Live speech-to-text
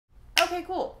Okay,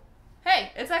 cool.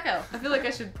 Hey, it's Echo. I feel like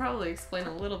I should probably explain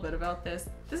a little bit about this.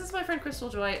 This is my friend Crystal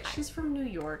Joy. She's from New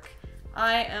York.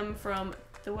 I am from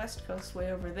the West Coast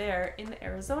way over there in the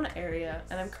Arizona area,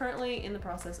 and I'm currently in the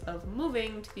process of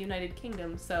moving to the United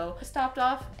Kingdom, so I stopped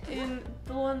off in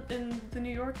the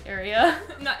New York area.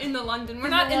 Not in the London. We're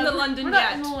not in the London yet. We're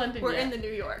not in the London We're yet. in the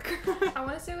New York. I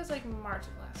want to say it was like March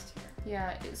of last year.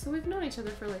 Yeah, so we've known each other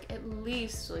for like at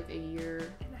least like a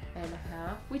year and a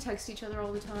half. We text each other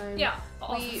all the time. Yeah,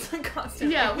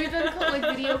 constantly. Yeah, we've done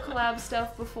like video collab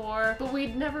stuff before, but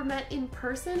we'd never met in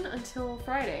person until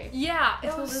Friday. Yeah,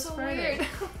 until it was this so Friday.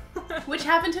 weird. Which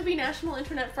happened to be National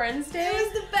Internet Friends Day. It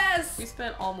was the best. We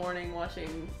spent all morning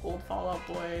watching old Fall Out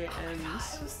Boy and God,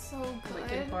 it was so good.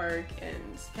 Linkin Park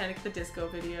and Panic at the Disco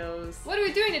videos. What are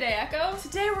we doing today, Echo?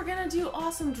 Today we're gonna do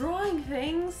awesome drawing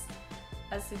things,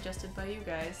 as suggested by you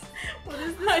guys. What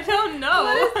is this? I don't know.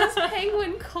 What is this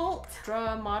penguin cult?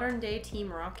 Draw a modern day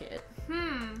Team Rocket.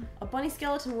 A bunny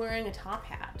skeleton wearing a top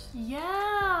hat.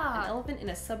 Yeah. An elephant in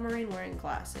a submarine wearing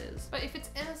glasses. But if it's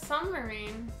in a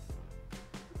submarine,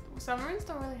 submarines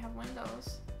don't really have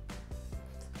windows.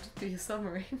 Just be a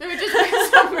submarine. They would just be a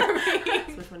submarine.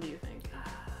 So which one do you think?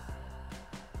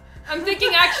 I'm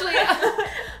thinking actually,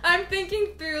 I'm thinking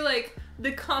through like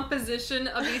the composition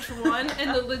of each one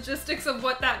and the logistics of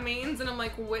what that means, and I'm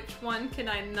like, which one can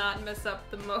I not mess up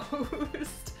the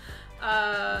most?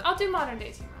 I'll do modern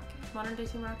day Team Rocket. Modern day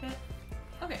Team Rocket?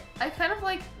 Okay. I kind of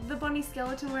like the bunny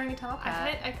skeleton wearing a top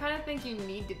hat. I kind of think you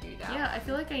need to do that. Yeah, I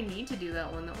feel like I need to do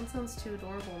that one. That one sounds too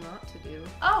adorable not to do.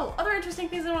 Oh, other interesting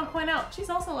things I want to point out.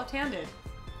 She's also left-handed.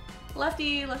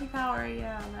 Lefty power,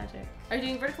 yeah, magic. Are you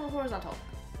doing vertical or horizontal?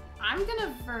 I'm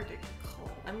gonna vertical.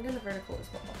 I'm gonna vertical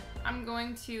as well. I'm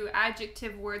going to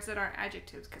adjective words that aren't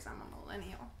adjectives because I'm a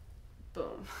millennial.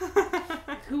 Boom.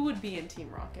 Who would be in Team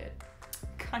Rocket?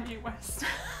 Kanye West.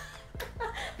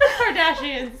 The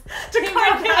Kardashians. The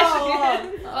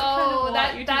Kardashians. Oh,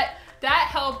 that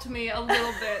helped me a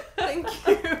little bit. Thank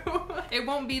you. It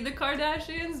won't be the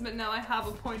Kardashians, but now I have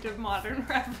a point of modern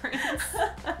reference.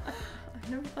 I've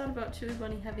never thought about Chewy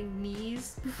Bunny having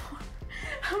knees before.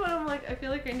 But I'm like, I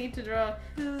feel like I need to draw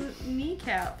his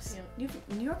kneecaps. Yeah.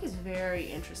 New York is very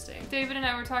interesting. David and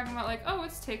I were talking about like, oh,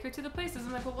 let's take her to the places.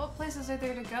 I'm like, well, what places are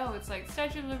there to go? It's like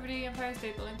Statue of Liberty, Empire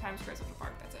State Building, Times Square, Central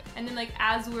Park, that's it. And then like,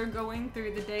 as we're going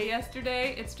through the day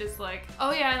yesterday, it's just like,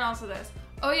 oh yeah, and also this.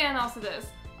 Oh yeah, and also this.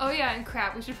 Oh yeah, and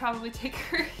crap, we should probably take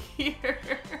her here.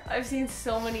 I've seen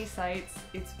so many sites.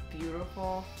 It's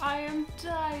beautiful. I am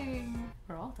dying.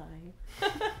 We're all dying.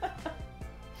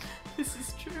 This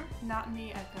is true. Not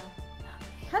me, Echo. Not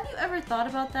me. Have you ever thought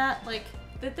about that? Like,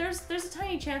 that there's a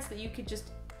tiny chance that you could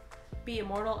just be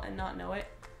immortal and not know it?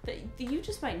 That you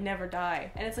just might never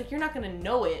die. And it's like, you're not gonna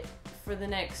know it for the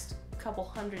next couple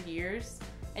hundred years.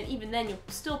 And even then, you'll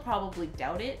still probably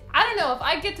doubt it. I don't know, if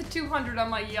I get to 200,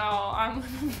 I'm like, y'all, I'm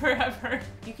living forever.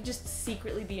 You could just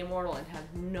secretly be immortal and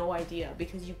have no idea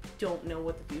because you don't know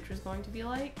what the future is going to be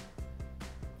like.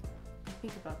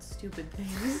 Think about stupid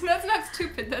things. That's not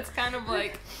stupid, that's kind of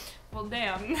like, well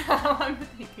damn, now I'm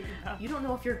thinking about it. You don't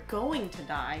know if you're going to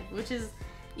die, which is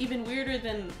even weirder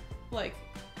than like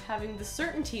having the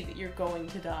certainty that you're going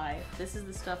to die. This is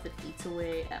the stuff that eats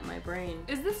away at my brain.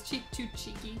 Is this cheek too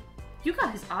cheeky? You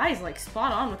got his eyes like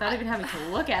spot on without even having to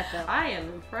look at them. I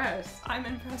am impressed. I'm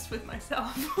impressed with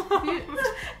myself.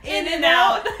 In and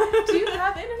out. Do you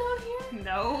have In and Out here?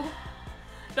 No.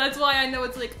 That's why I know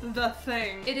it's like the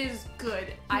thing. It is good.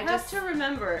 You have to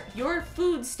remember, your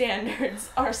food standards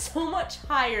are so much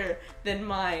higher than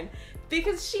mine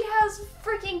because she has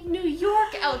freaking New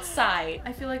York outside.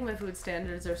 I feel like my food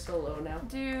standards are so low now.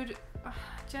 Dude,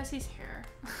 Jesse's hair.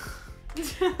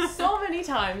 So many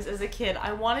times as a kid,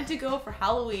 I wanted to go for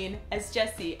Halloween as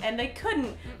Jessie, and I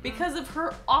couldn't because of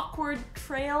her awkward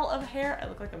trail of hair. I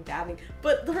look like I'm dabbing,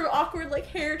 but her awkward like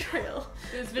hair trail.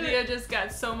 This video just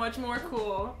got so much more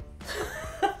cool.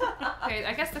 Okay,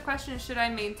 I guess the question is, should I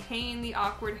maintain the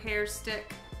awkward hair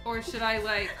stick, or should I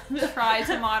like try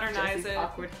to modernize Jessie's it?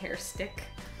 Awkward hair stick.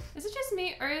 Is it just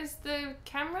me, or is the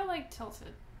camera like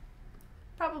tilted?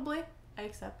 Probably. I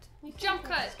accept. Jump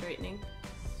cut. Straightening.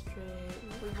 Straight.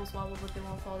 Wiggles wobble, but they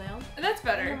won't fall down. That's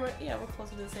better. Yeah, we're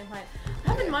closer to the same height.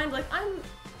 Have in mind, like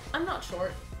I'm not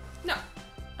short. No,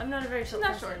 I'm not a very short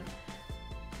not person. short.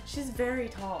 She's very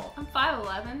tall. I'm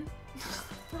 5'11".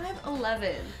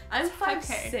 5'11". I'm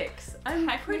 5'6". I'm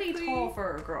pretty tall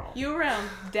for a girl. You round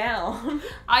down.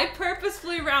 I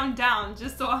purposefully round down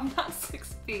just so I'm not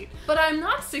 6 feet. But I'm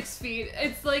not 6 feet.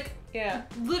 It's like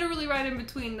literally right in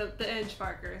between the edge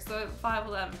marker. So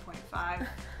 5'11.5.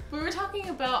 We were talking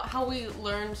about how we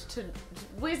learned to,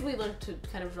 ways we learned to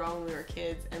kind of draw when we were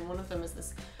kids, and one of them is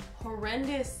this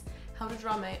horrendous how to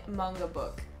draw manga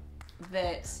book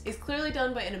that is clearly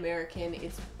done by an American.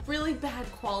 It's really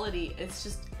bad quality.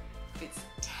 It's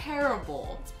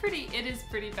terrible. It is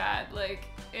pretty bad. Like,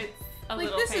 it's a like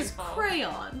little this painful. Is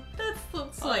crayon. That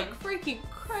looks like freaking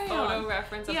crayon. Photo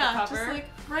reference of the cover. Just like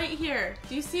right here.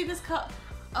 Do you see this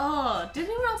Oh, did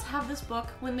anyone else have this book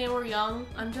when they were young?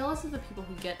 I'm jealous of the people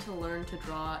who get to learn to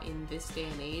draw in this day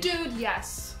and age. Dude,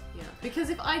 yes. Yeah, because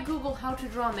if I Google how to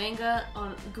draw manga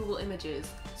on Google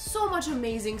Images, so much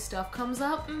amazing stuff comes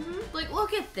up. Like,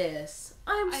 look at this.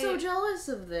 I'm so jealous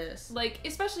of this. Like,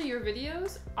 especially your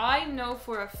videos, I know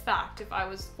for a fact if I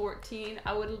was 14,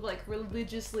 I would have, like,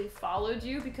 religiously followed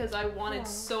you because I wanted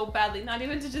so badly, not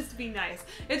even to just be nice.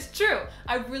 It's true.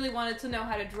 I really wanted to know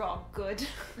how to draw good.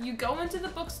 You go into the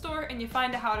bookstore and you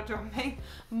find out how to draw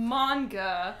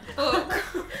manga book.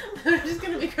 We're just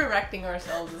gonna be correcting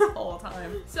ourselves this whole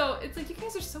time. So, it's like, you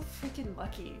guys are so freaking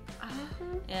lucky.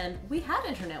 And we had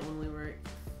internet when we were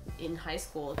in high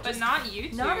school. But not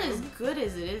YouTube. Not as good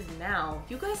as it is now.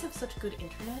 You guys have such good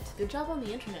internet. Good job on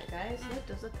the internet, guys. What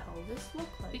does a pelvis look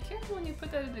like? Be careful when you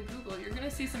put that into Google. You're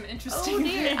gonna see some interesting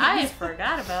dear, things. I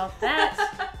forgot about that.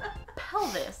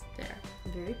 Pelvis. There.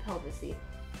 Very pelvisy.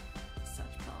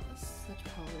 Such pelvis. Such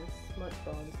pelvis. Much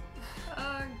bones.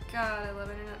 Oh god, I love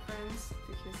internet friends.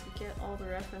 Because you get all the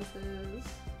references.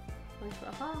 Like,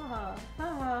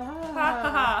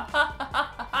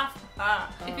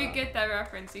 If you get that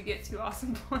reference, you get 2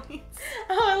 awesome points.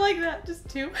 Oh, I like that. Just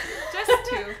 2. Just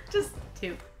 2. Just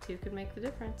 2. 2 could make the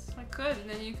difference. I could, and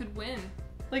then you could win.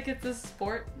 Like it's a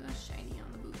sport. No shiny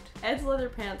on the boot. Ed's leather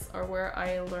pants are where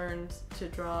I learned to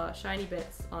draw shiny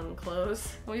bits on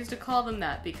clothes. We used to call them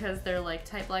that because they're like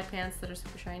tight black pants that are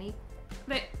super shiny.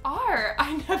 They are!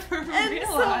 I never realized. And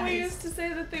so we used to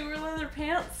say that they were leather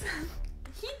pants.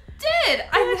 He did!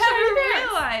 I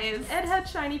never realized! Ed had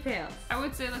shiny pants. I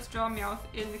would say let's draw Meowth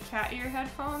in the cat ear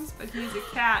headphones, but he's a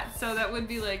cat, so that would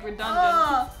be like redundant.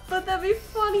 Oh, but that'd be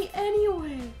funny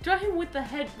anyway. Draw him with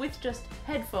just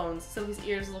headphones, so his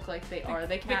ears look like they are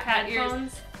the cat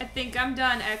headphones. Ears. I think I'm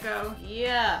done, Echo.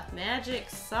 Yeah, magic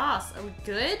sauce. Are we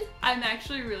good? I'm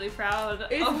actually really proud.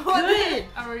 It's good.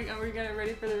 Are we gonna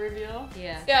ready for the reveal?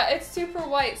 Yeah. Yeah, it's super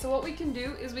white, so what we can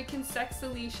do is we can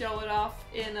sexily show it off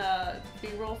in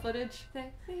B-roll footage.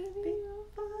 Sexy B-roll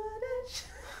footage.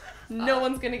 No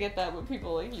one's gonna get that, but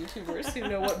people like YouTubers who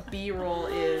know what B-roll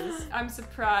is. I'm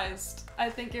surprised. I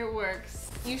think it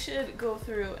works. You should go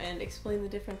through and explain the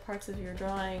different parts of your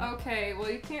drawing. Okay,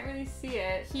 well you can't really see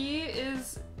it. He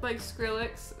is like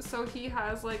Skrillex, so he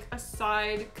has like a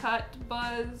side cut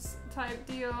buzz type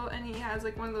deal, and he has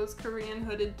like one of those Korean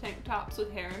hooded tank tops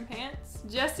with hair and pants.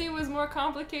 Jesse was more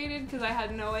complicated because I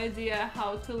had no idea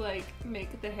how to like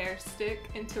make the hair stick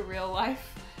into real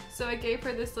life. So I gave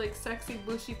her this like sexy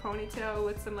bushy ponytail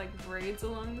with some like braids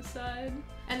along the side.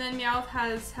 And then Meowth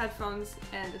has headphones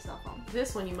and a cell phone.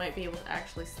 This one you might be able to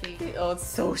actually see. Oh, it's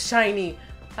so shiny.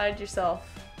 Hide yourself.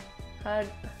 Hide.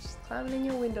 Just climbing in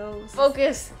your windows.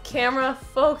 Focus. Camera,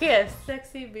 focus.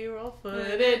 Sexy B-roll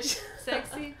footage.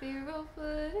 Sexy B-roll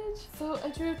footage. So I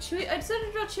drew Chui. I decided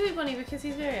to draw Chui Bunny because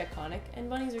he's very iconic and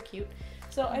bunnies are cute.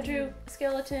 So I drew a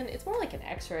skeleton. It's more like an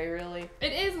X-ray, really.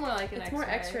 It is more like an X-ray. It's more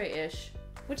X-ray-ish.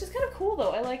 Which is kind of cool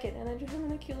though, I like it, and I drew him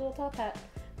in a cute little top hat.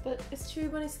 But it's Chui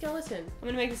Bunny skeleton. I'm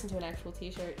gonna make this into an actual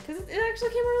t-shirt, because it actually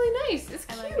came out really nice. It's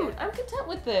cute. Like I'm content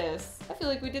with this. I feel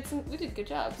like we did good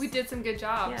jobs. We did some good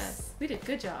jobs. Yes, we did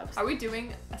good jobs. Are we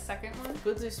doing a second one?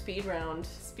 We'll do speed round.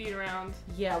 Speed round.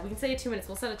 Yeah, we can say it 2 minutes.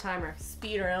 We'll set a timer.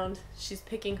 Speed round. She's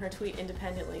picking her tweet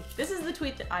independently. This is the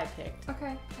tweet that I picked.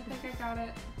 Okay, I think I got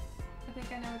it. I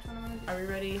think I know which one I'm gonna do. Are we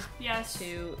ready? Yes.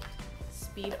 To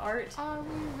speed art. Are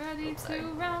we ready to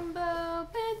rumble?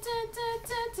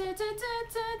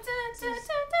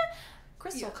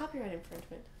 Crystal, copyright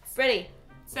infringement. Ready,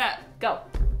 set, go.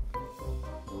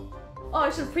 Oh, I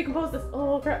should have pre-composed this.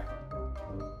 Oh crap.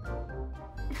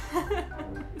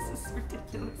 This is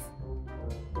ridiculous.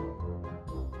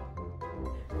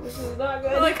 This is not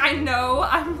good. Like, I know,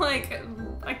 I'm like,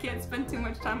 I can't spend too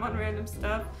much time on random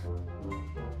stuff.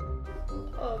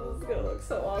 Oh, this is gonna look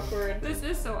so awkward. This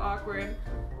is so awkward.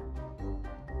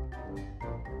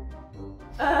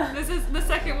 The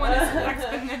second one is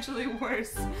exponentially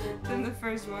worse than the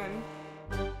first one.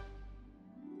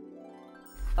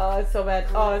 Oh, it's so bad.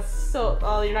 Oh, it's so.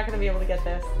 Oh, you're not gonna be able to get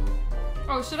this.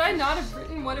 Oh, should I not have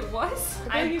written what it was?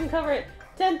 I think you can cover it.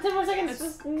 10 more seconds.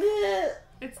 Just.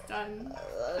 It's done.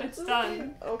 It's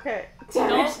done. Okay.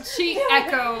 Don't cheat,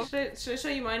 Echo. Should I show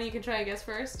you mine and you can try and guess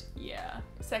first? Yeah.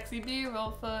 Sexy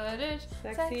B-roll footage.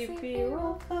 Sexy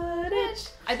B-roll footage.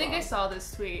 I think I saw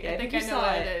this tweet. Yeah, I think I know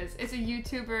what it is. It's a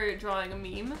YouTuber drawing a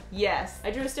meme. Yes.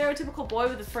 I drew a stereotypical boy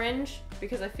with a fringe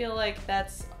because I feel like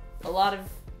that's a lot of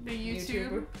The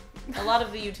YouTube. A lot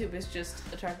of the YouTube is just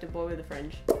attractive boy with a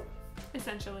fringe.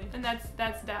 Essentially. And that's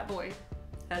that boy.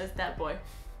 That is that boy.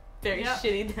 Very Yep.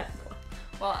 shitty that boy.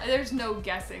 Well, there's no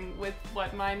guessing with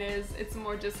what mine is. It's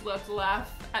more just let's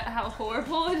laugh at how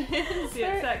horrible it is.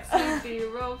 Yeah, sexy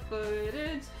B-roll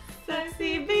footage.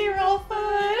 Sexy B-roll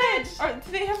footage!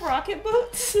 Do they have rocket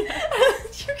boots? You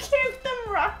gave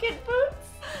them rocket boots?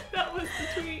 That was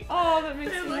the tweet. Oh, that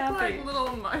makes They me look happy. like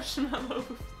little marshmallow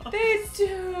balls. They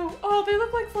do! Oh, they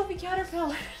look like fluffy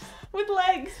caterpillars with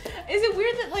legs. Is it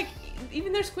weird that, like,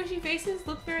 even their squishy faces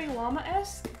look very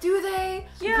llama-esque? Do they?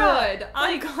 Yeah. Good.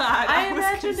 I'm glad. I was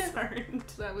imagined it- concerned.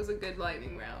 That was a good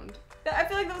lightning round. I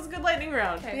feel like that was a good lightning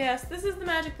round. Okay. Yes, this is the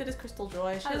magic that is Crystal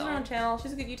Joy. She has her Hello. own channel.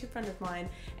 She's a good YouTube friend of mine.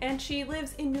 And she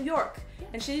lives in New York.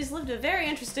 And she's lived a very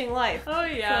interesting life. Oh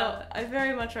So I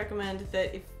very much recommend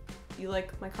that if you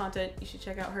like my content, you should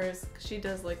check out hers because she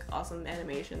does like awesome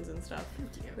animations and stuff.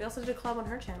 Thank you. We also did a collab on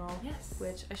her channel. Yes.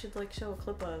 Which I should like show a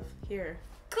clip of here.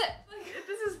 Clip. Like,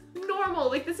 this is normal.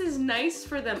 Like, this is nice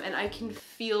for them and I can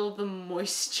feel the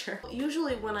moisture.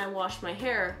 Usually when I wash my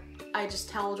hair, I just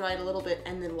towel dry it a little bit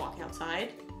and then walk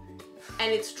outside.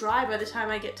 And it's dry by the time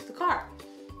I get to the car.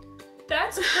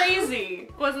 That's crazy.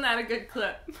 Wasn't that a good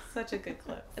clip? Such a good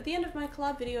clip. At the end of my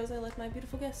collab videos, I let my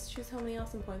beautiful guests choose how many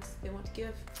awesome points they want to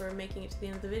give for making it to the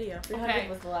end of the video. 300 Okay.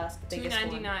 was the last biggest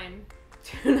one. $2.99.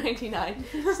 $2.99.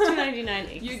 It's $2.99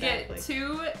 exactly. You get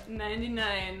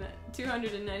 $2.99,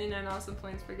 299 awesome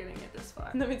points for getting it this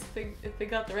far. That means if they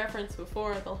got the reference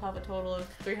before, they'll have a total of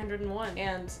 301.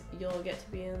 And you'll get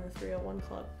to be in the 301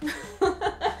 club.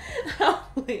 How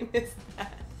lame is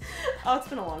that? Oh, it's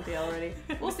been a long day already.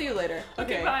 We'll see you later.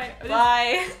 Okay, bye.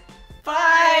 Bye.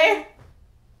 Bye.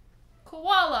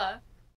 Koala.